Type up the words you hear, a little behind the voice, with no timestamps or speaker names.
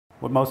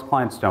What most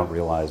clients don't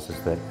realize is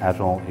that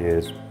Agile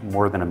is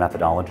more than a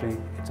methodology,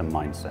 it's a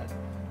mindset.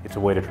 It's a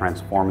way to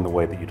transform the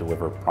way that you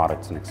deliver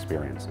products and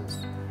experiences.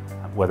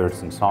 Whether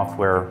it's in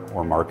software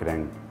or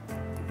marketing,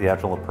 the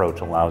Agile approach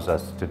allows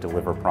us to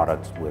deliver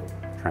products with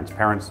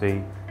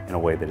transparency in a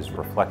way that is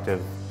reflective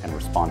and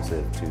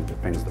responsive to the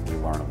things that we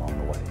learn along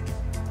the way.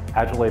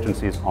 Agile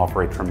agencies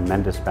offer a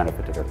tremendous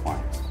benefit to their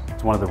clients.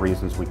 It's one of the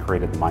reasons we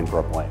created the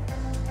Mindgrub way.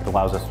 It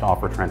allows us to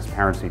offer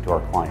transparency to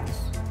our clients.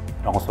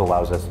 It also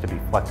allows us to be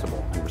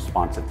flexible and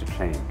responsive to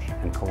change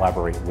and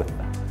collaborate with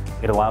them.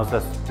 It allows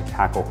us to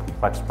tackle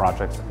complex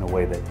projects in a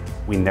way that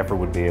we never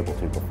would be able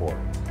to before.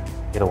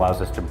 It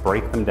allows us to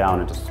break them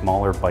down into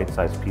smaller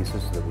bite-sized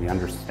pieces so that we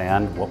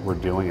understand what we're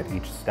doing at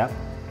each step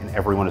and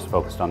everyone is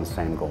focused on the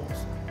same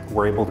goals.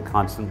 We're able to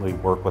constantly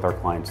work with our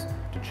clients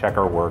to check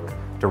our work,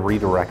 to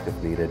redirect if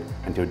needed,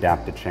 and to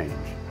adapt to change.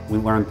 We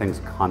learn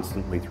things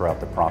constantly throughout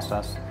the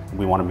process, and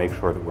we want to make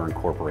sure that we're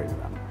incorporating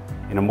them.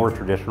 In a more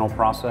traditional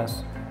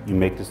process, you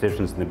make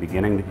decisions in the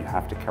beginning that you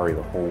have to carry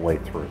the whole way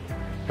through.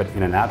 But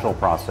in an Agile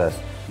process,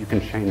 you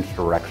can change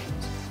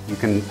directions. You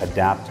can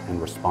adapt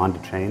and respond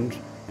to change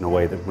in a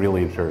way that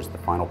really ensures the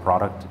final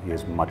product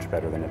is much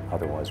better than it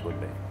otherwise would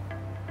be.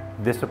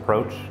 This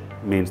approach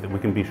means that we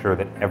can be sure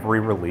that every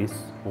release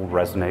will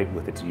resonate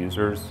with its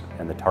users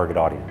and the target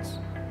audience.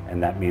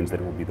 And that means that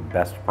it will be the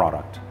best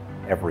product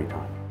every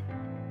time.